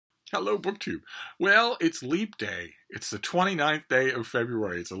Hello, BookTube. Well, it's Leap Day. It's the 29th day of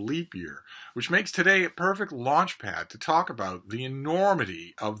February. It's a leap year, which makes today a perfect launch pad to talk about the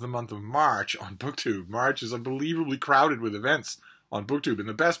enormity of the month of March on BookTube. March is unbelievably crowded with events on BookTube in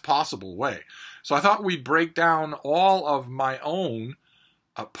the best possible way. So I thought we'd break down all of my own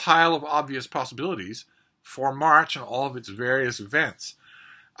pile of obvious possibilities for March and all of its various events,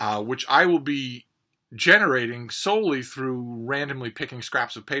 which I will be generating solely through randomly picking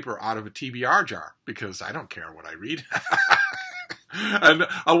scraps of paper out of a TBR jar, because I don't care what I read. And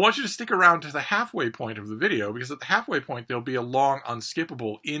I want you to stick around to the halfway point of the video, because at the halfway point there'll be a long,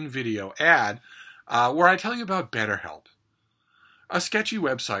 unskippable in-video ad where I tell you about BetterHelp, a sketchy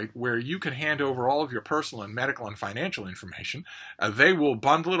website where you can hand over all of your personal and medical and financial information. They will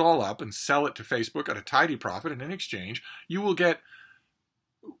bundle it all up and sell it to Facebook at a tidy profit, and in exchange you will get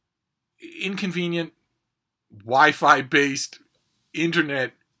inconvenient Wi-Fi based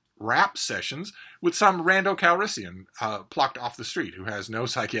internet rap sessions with some rando Calrissian plucked off the street who has no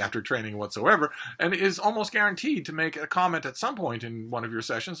psychiatric training whatsoever and is almost guaranteed to make a comment at some point in one of your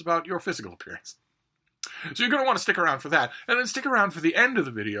sessions about your physical appearance. So you're going to want to stick around for that, and then stick around for the end of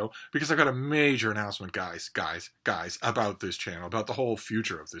the video, because I've got a major announcement, guys, about this channel, about the whole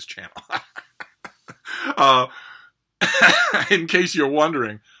future of this channel. In case you're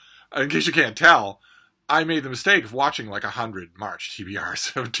wondering, in case you can't tell, I made the mistake of watching like 100 March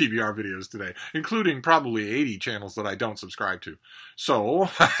TBRs, TBR videos today, including probably 80 channels that I don't subscribe to. So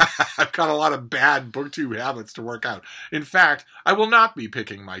I've got a lot of bad BookTube habits to work out. In fact, I will not be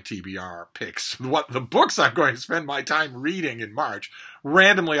picking my TBR picks, what the books I'm going to spend my time reading in March,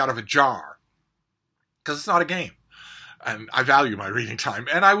 randomly out of a jar, because it's not a game. And I value my reading time,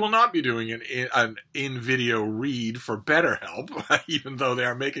 and I will not be doing an in-video read for BetterHelp, even though they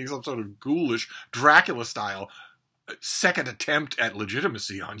are making some sort of ghoulish Dracula-style second attempt at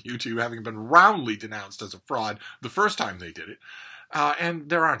legitimacy on YouTube, having been roundly denounced as a fraud the first time they did it. And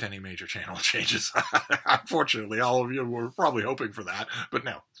there aren't any major channel changes. Unfortunately, all of you were probably hoping for that, but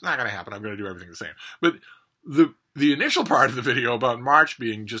no, it's not going to happen. I'm going to do everything the same. But the initial part of the video about March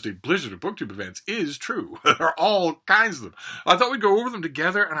being just a blizzard of BookTube events is true. There are all kinds of them. I thought we'd go over them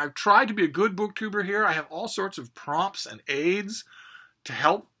together, and I've tried to be a good booktuber here. I have all sorts of prompts and aids to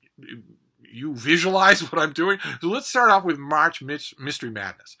help you visualize what I'm doing. So let's start off with March Mystery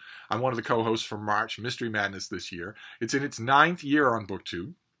Madness. I'm one of the co-hosts for March Mystery Madness this year. It's in its 9th year on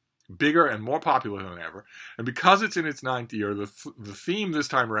BookTube, bigger and more popular than ever. And because it's in its 9th year, the theme this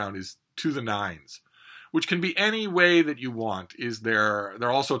time around is to the nines, which can be any way that you want. There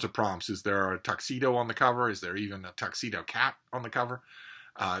are all sorts of prompts. Is there a tuxedo on the cover? Is there even a tuxedo cat on the cover?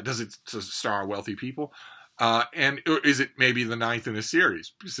 Does it star wealthy people? And is it maybe the 9th in a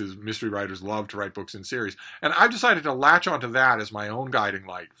series? Because mystery writers love to write books in series. And I've decided to latch onto that as my own guiding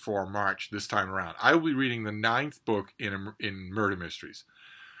light for March this time around. I will be reading the 9th book in murder mysteries.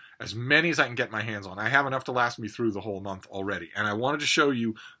 As many as I can get my hands on. I have enough to last me through the whole month already. And I wanted to show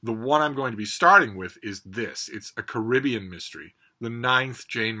you the one I'm going to be starting with is this. It's a Caribbean mystery. The 9th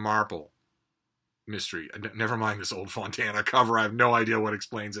Jane Marple mystery. Never mind this old Fontana cover. I have no idea what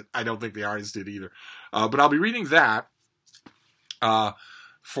explains it. I don't think the artist did either. But I'll be reading that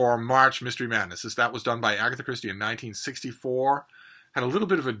for March Mystery Madness. That was done by Agatha Christie in 1964. Had a little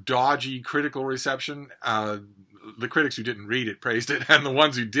bit of a dodgy critical reception. The critics who didn't read it praised it, and the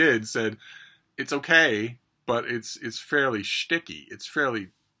ones who did said it's okay, but it's fairly shticky. It's fairly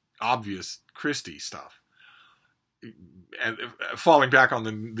obvious Christie stuff. And falling back on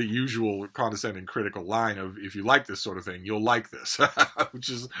the usual condescending critical line of, if you like this sort of thing, you'll like this,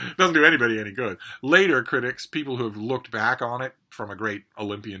 which doesn't do anybody any good. Later critics, people who have looked back on it from a great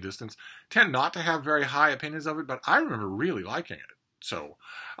Olympian distance, tend not to have very high opinions of it, but I remember really liking it. So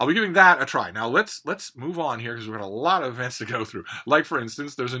I'll be giving that a try. Now let's move on here, because we've got a lot of events to go through. Like, for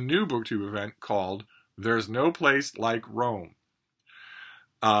instance, there's a new BookTube event called There's No Place Like Rome.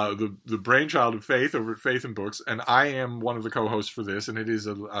 The brainchild of Faith over at Faith and Books, and I am one of the co-hosts for this, and it is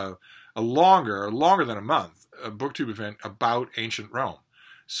a longer than a month, a BookTube event about ancient Rome.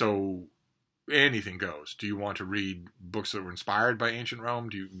 So anything goes. Do you want to read books that were inspired by ancient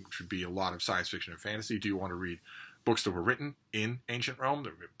Rome? Should be a lot of science fiction and fantasy? Do you want to read books that were written in ancient Rome?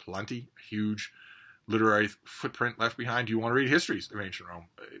 There are plenty, huge literary footprint left behind. Do you want to read histories of ancient Rome?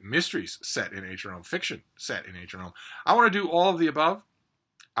 Mysteries set in ancient Rome, fiction set in ancient Rome. I want to do all of the above.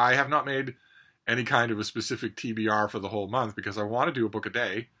 I have not made any kind of a specific TBR for the whole month, because I want to do a book a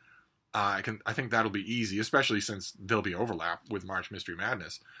day. I think that'll be easy, especially since there'll be overlap with March Mystery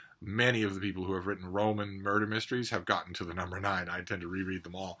Madness. Many of the people who have written Roman murder mysteries have gotten to the number 9. I intend to reread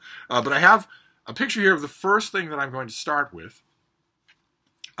them all. But I have a picture here of the first thing that I'm going to start with.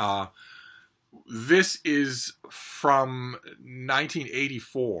 This is from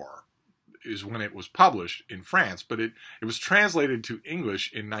 1984 is when it was published in France, but it was translated to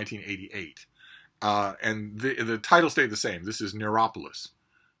English in 1988. And the title stayed the same. This is Neuropolis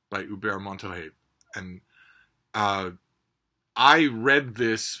by Hubert Montalet. And I read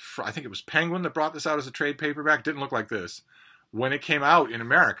this, I think it was Penguin that brought this out as a trade paperback. It didn't look like this. When it came out in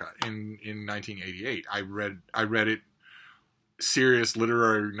America in 1988, I read it. Serious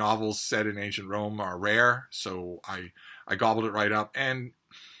literary novels set in ancient Rome are rare, so I gobbled it right up. And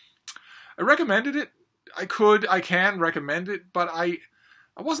I recommended it. I can recommend it, but I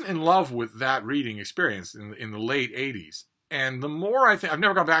wasn't in love with that reading experience in the late 80s. And the more I think, I've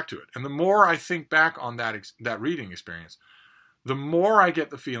never gone back to it, and the more I think back on that reading experience, the more I get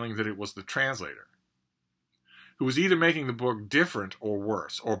the feeling that it was the translator who was either making the book different or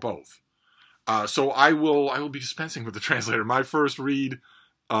worse, or both. So I will be dispensing with the translator. My first read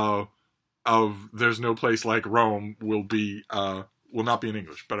of There's No Place Like Rome will not be in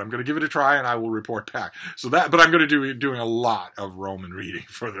English, but I'm going to give it a try and I will report back. But I'm going to doing a lot of Roman reading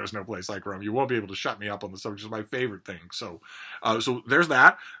for There's No Place Like Rome. You won't be able to shut me up on the subject. It's my favorite thing. So there's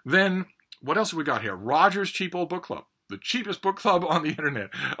that. Then what else have we got here? Roger's Cheap Old Book Club. The cheapest book club on the internet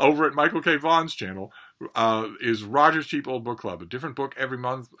over at Michael K. Vaughan's channel is Roger's Cheap Old Book Club. A different book every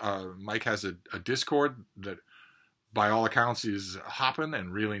month. Mike has a Discord that, by all accounts, is hopping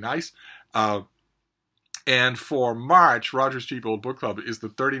and really nice. And for March, Roger's Cheap Old Book Club is the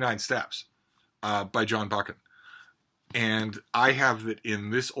 39 Steps by John Buchan. And I have it in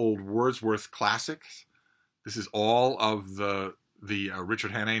this old Wordsworth Classics. This is all of the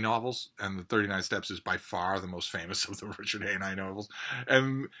Richard Hannay novels, and the 39 Steps is by far the most famous of the Richard Hannay novels.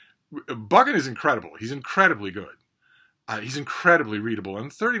 And Buchan is incredible. He's incredibly good. He's incredibly readable.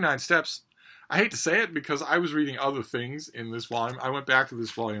 And 39 Steps, I hate to say it because I was reading other things in this volume. I went back to this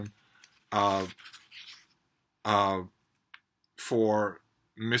volume for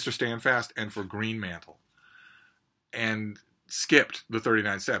Mr. Standfast and for Greenmantle, and skipped the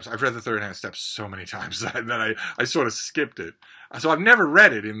 39 Steps. I've read the 39 Steps so many times that I sort of skipped it. So I've never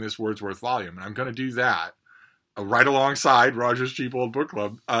read it in this Wordsworth volume, and I'm going to do that right alongside Roger's Cheap Old Book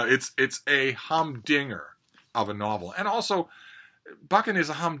Club. It's a humdinger of a novel. And also, Buchan is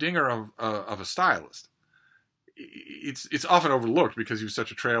a humdinger of a stylist. It's often overlooked because he was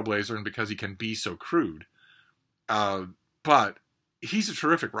such a trailblazer and because he can be so crude. But he's a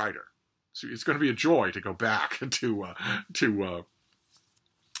terrific writer. So it's going to be a joy to go back to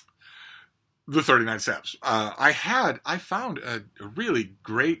the 39 Steps. I found a really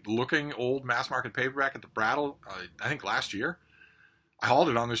great looking old mass market paperback at the Brattle, I think last year. I hauled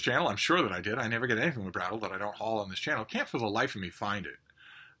it on this channel. I'm sure that I did. I never get anything with Brattle that I don't haul on this channel. Can't for the life of me find it.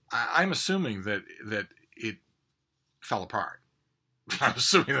 I'm assuming that it fell apart. I'm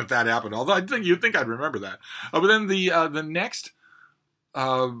assuming that happened. Although you'd think I'd remember that. But then the next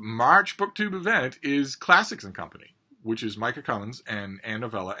March BookTube event is Classics and Company, which is Micah Cummins and Ann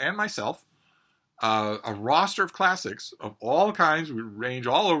Novella and myself. A roster of classics of all kinds. We range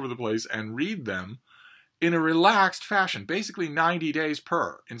all over the place and read them in a relaxed fashion, basically 90 days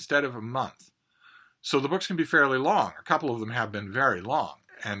per instead of a month. So the books can be fairly long. A couple of them have been very long.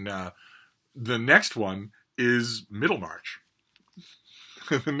 And the next one is Middlemarch.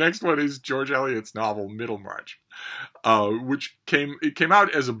 The next one is George Eliot's novel Middlemarch, which came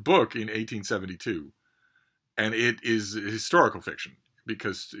out as a book in 1872, and it is historical fiction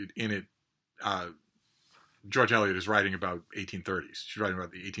because in it George Eliot is writing about 1830s. She's writing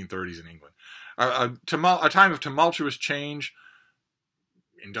about the 1830s in England, a time of tumultuous change,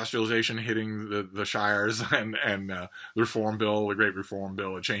 industrialization hitting the shires, and the Reform Bill, the Great Reform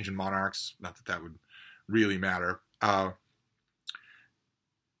Bill, a change in monarchs. Not that would really matter.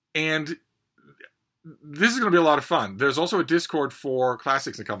 And this is going to be a lot of fun. There's also a Discord for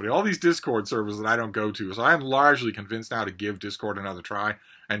Classics and Company. All these Discord servers that I don't go to. So I'm largely convinced now to give Discord another try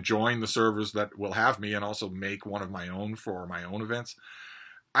and join the servers that will have me and also make one of my own for my own events.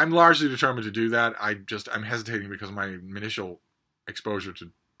 I'm largely determined to do that. I'm hesitating because my initial exposure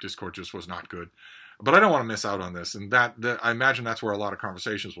to Discord just was not good. But I don't want to miss out on this. And that I imagine that's where a lot of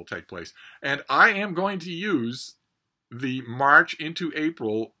conversations will take place. And I am going to use the March into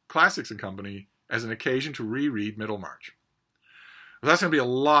April Classics and Company as an occasion to reread Middlemarch. That's going to be a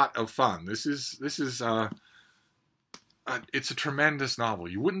lot of fun. This is it's a tremendous novel.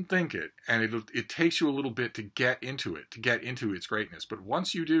 You wouldn't think it, and it takes you a little bit to get into it, to get into its greatness. But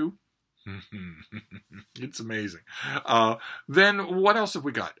once you do, it's amazing. Then what else have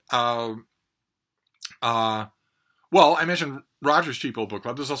we got? Well, I mentioned Roger's Cheap Old Book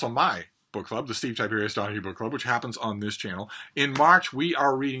Club. There's also my book club, the Steve Tiberius Donoghue book club, which happens on this channel. In March, we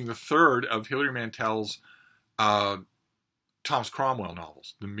are reading the third of Hilary Mantel's Thomas Cromwell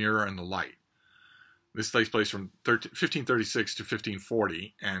novels, The Mirror and the Light. This takes place from 1536 to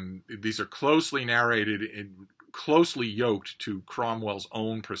 1540, and these are closely narrated and closely yoked to Cromwell's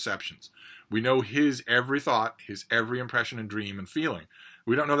own perceptions. We know his every thought, his every impression and dream and feeling.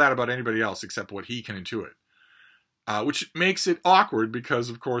 We don't know that about anybody else except what he can intuit. Which makes it awkward because,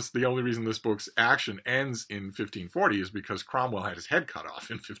 of course, the only reason this book's action ends in 1540 is because Cromwell had his head cut off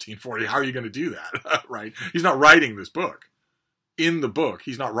in 1540. How are you going to do that, right? He's not writing this book. In the book,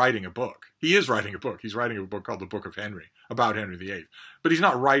 he's not writing a book. He is writing a book. He's writing a book called The Book of Henry, about Henry VIII. But he's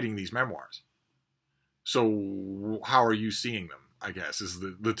not writing these memoirs. So how are you seeing them, I guess, is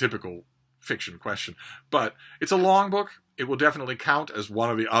the typical fiction question. But it's a long book. It will definitely count as one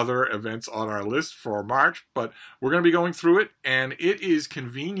of the other events on our list for March. But we're going to be going through it, and it is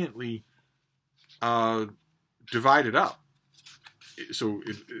conveniently divided up. So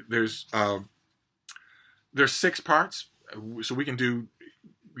there's 6 parts. So we can do,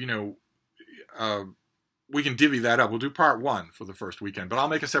 we can divvy that up. We'll do part 1 for the first weekend, but I'll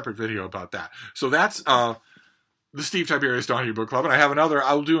make a separate video about that. So that's the Steve Tiberius Donoghue Book Club, and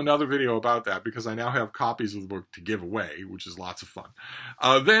I'll do another video about that because I now have copies of the book to give away, which is lots of fun.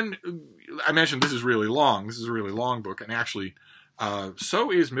 Then I mentioned this is really long. This is a really long book, and actually,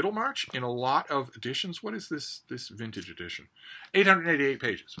 so is Middlemarch in a lot of editions. What is this vintage edition? 888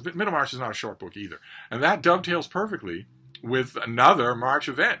 pages. Middlemarch is not a short book either, and that dovetails perfectly with another March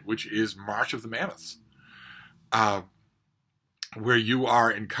event, which is March of the Mammoths, where you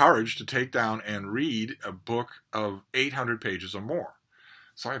are encouraged to take down and read a book of 800 pages or more.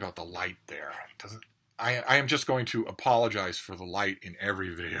 Sorry about the light there. I am just going to apologize for the light in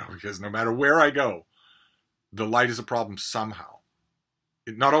every video, because no matter where I go, the light is a problem somehow.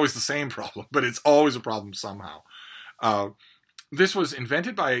 Not always the same problem, but it's always a problem somehow. This was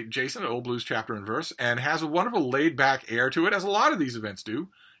invented by Jason at Old Blues Chapter and Verse and has a wonderful laid-back air to it, as a lot of these events do.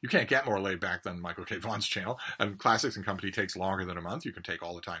 You can't get more laid-back than Michael K. Vaughan's channel. And Classics and Company takes longer than a month. You can take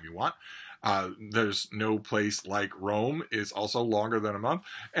all the time you want. There's No Place Like Rome is also longer than a month.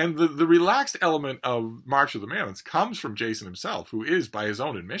 And the relaxed element of March of the Mammoths comes from Jason himself, who is, by his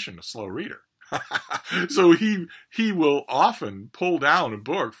own admission, a slow reader. So he will often pull down a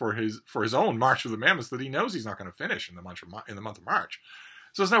book for his own March of the Mammoths that he knows he's not going to finish in the month of March.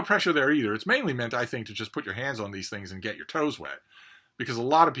 So there's no pressure there either. It's mainly meant, I think, to just put your hands on these things and get your toes wet, because a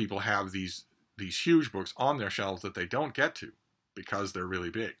lot of people have these huge books on their shelves that they don't get to because they're really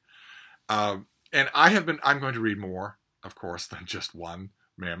big. And I'm going to read more, of course, than just one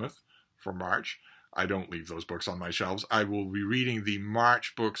Mammoth for March. I don't leave those books on my shelves. I will be reading the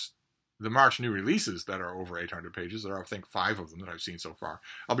March books, the March new releases that are over 800 pages. There are, I think, 5 of them that I've seen so far.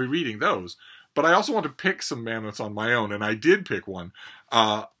 I'll be reading those. But I also want to pick some Mammoths on my own, and I did pick one,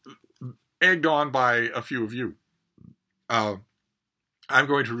 egged on by a few of you. I'm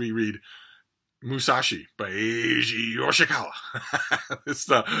going to reread Musashi by Eiji Yoshikawa.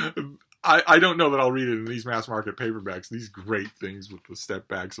 I don't know that I'll read it in these mass market paperbacks, these great things with the step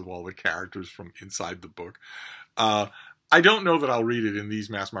backs of all the characters from inside the book. I don't know that I'll read it in these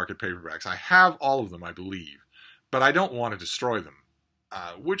mass market paperbacks. I have all of them, I believe, but I don't want to destroy them,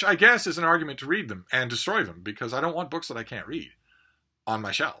 which I guess is an argument to read them and destroy them, because I don't want books that I can't read on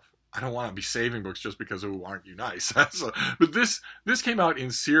my shelf. I don't want to be saving books just because, oh, aren't you nice? But this came out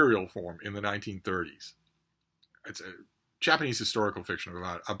in serial form in the 1930s. It's a Japanese historical fiction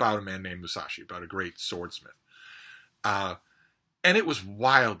about a man named Musashi, about a great swordsmith. And it was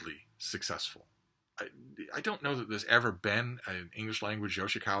wildly successful. I don't know that there's ever been an English language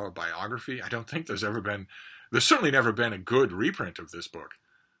Yoshikawa biography. I don't think there's certainly never been a good reprint of this book,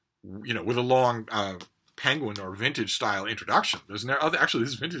 with a long Penguin or vintage style introduction. Actually,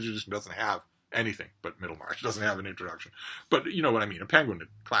 this vintage edition doesn't have anything but Middlemarch. It doesn't have an introduction. But you know what I mean, a Penguin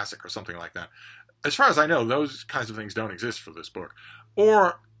classic or something like that. As far as I know, those kinds of things don't exist for this book.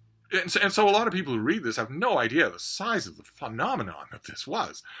 And so a lot of people who read this have no idea the size of the phenomenon that this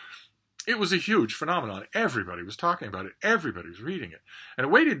was. It was a huge phenomenon. Everybody was talking about it. Everybody was reading it. And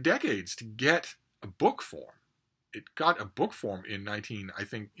it waited decades to get a book form. It got a book form in the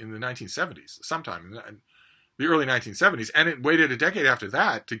 1970s, sometime in the early 1970s, and it waited a decade after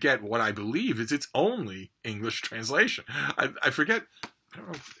that to get what I believe is its only English translation. I forget, I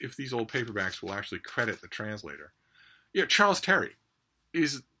don't know if these old paperbacks will actually credit the translator. Yeah, Charles Terry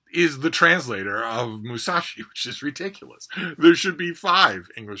is the translator of Musashi, which is ridiculous. There should be 5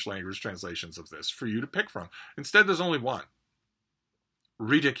 English language translations of this for you to pick from. Instead, there's only 1.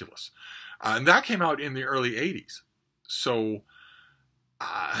 Ridiculous. And that came out in the early 80s. So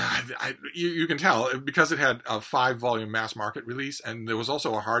You can tell because it had a 5-volume mass market release, and there was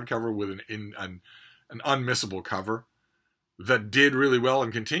also a hardcover with an unmissable cover that did really well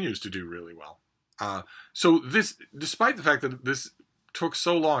and continues to do really well. So this, despite the fact that this took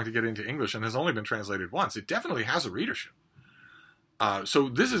so long to get into English and has only been translated once, it definitely has a readership. So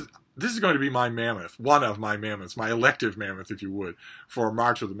this is going to be my mammoth, one of my mammoths, my elective mammoth, if you would, for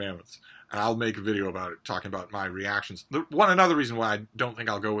March of the Mammoths. And I'll make a video about it, talking about my reactions. Another reason why I don't think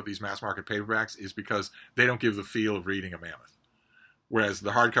I'll go with these mass market paperbacks is because they don't give the feel of reading a mammoth, whereas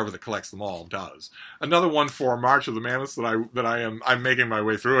the hardcover that collects them all does. Another one for March of the Mammoths I'm making my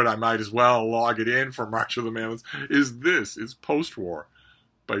way through it. I might as well log it in for March of the Mammoths. Is Post-War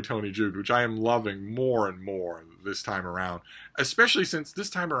by Tony Jude, which I am loving more and more this time around, especially since this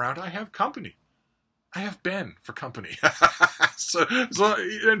time around I have company. I have Ben for company.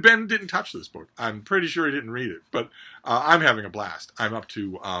 And Ben didn't touch this book. I'm pretty sure he didn't read it, but I'm having a blast. I'm up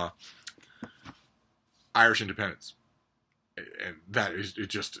to Irish Independence. And that is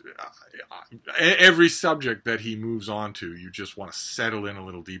just every subject that he moves on to, you just want to settle in a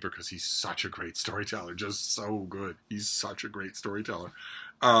little deeper because he's such a great storyteller, just so good. He's such a great storyteller.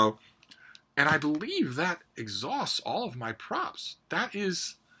 And I believe that exhausts all of my props. That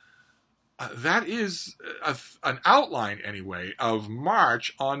is an outline, anyway, of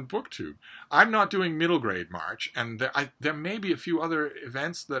March on BookTube. I'm not doing middle grade March, and there may be a few other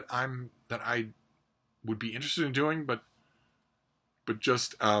events that I would be interested in doing, but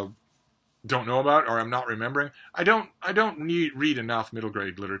just don't know about, or I'm not remembering. I don't read enough middle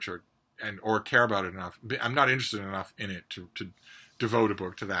grade literature or care about it enough. I'm not interested enough in it to devote a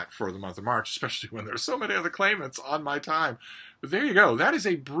book to that for the month of March, especially when there's so many other claimants on my time. But there you go. That is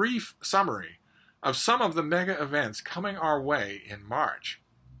a brief summary of some of the mega events coming our way in March.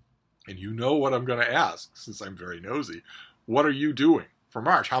 And you know what I'm going to ask, since I'm very nosy. What are you doing for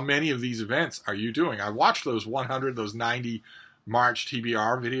March? How many of these events are you doing? I watched those 100, those 90 March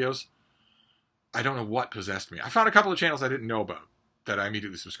TBR videos. I don't know what possessed me. I found a couple of channels I didn't know about that I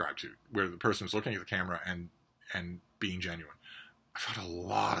immediately subscribed to, where the person was looking at the camera and being genuine. I found a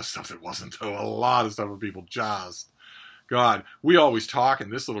lot of stuff that wasn't, though. A lot of stuff where people just... God, we always talk in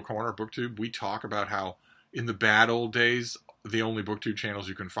this little corner, BookTube, we talk about how in the bad old days, the only BookTube channels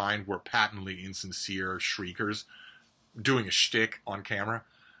you can find were patently insincere shriekers doing a shtick on camera.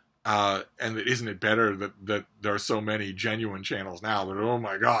 And isn't it better that there are so many genuine channels now? But oh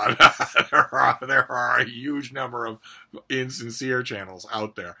my God, there are a huge number of insincere channels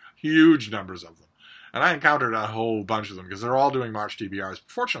out there. Huge numbers of them. And I encountered a whole bunch of them because they're all doing March TBRs.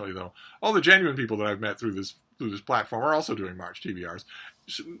 Fortunately, though, all the genuine people that I've met through this platform are also doing March TBRs.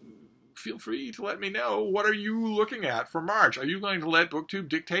 So feel free to let me know, what are you looking at for March? Are you going to let BookTube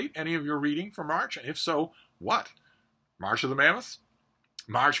dictate any of your reading for March? And if so, what? March of the Mammoths?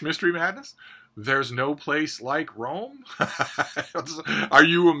 March Mystery Madness? There's no place like Rome? Are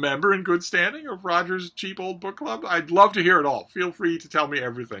you a member in good standing of Roger's Cheap Old Book Club? I'd love to hear it all. Feel free to tell me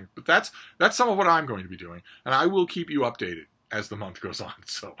everything. But that's some of what I'm going to be doing. And I will keep you updated as the month goes on.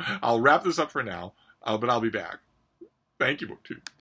 So I'll wrap this up for now, but I'll be back. Thank you, BookTube.